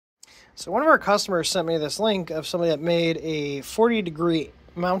So one of our customers sent me this link of somebody that made a 40-degree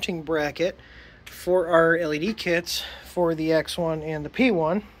mounting bracket for our LED kits for the X1 and the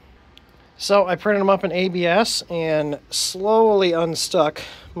P1. So I printed them up in ABS and slowly unstuck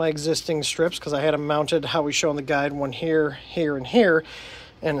my existing strips because I had them mounted how we show in the guide, one here, here, and here,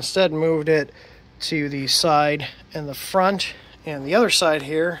 and instead moved it to the side and the front and the other side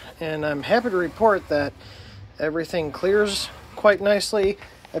here. And I'm happy to report that everything clears quite nicely.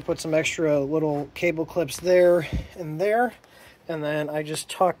 I put some extra little cable clips there, and then I just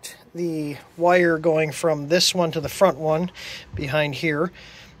tucked the wire going from this one to the front one behind here,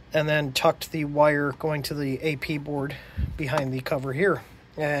 and then tucked the wire going to the AP board behind the cover here.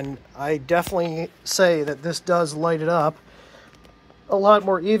 And I definitely say that this does light it up a lot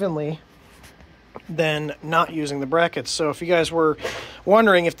more evenly than not using the brackets. So if you guys were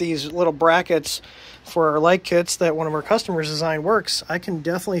wondering if these little brackets for our light kits that one of our customers designed works, I can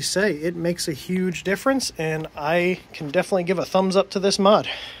definitely say it makes a huge difference, and I can definitely give a thumbs up to this mod.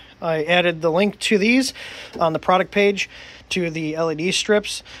 I added the link to these on the product page to the LED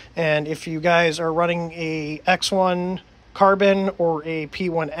strips, and if you guys are running a X1 carbon or a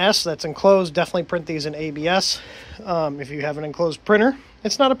P1S that's enclosed, definitely print these in ABS. If you have an enclosed printer,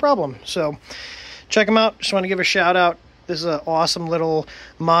 it's not a problem. So check them out. Just want to give a shout out. This is an awesome little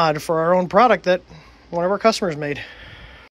mod for our own product that one of our customers made.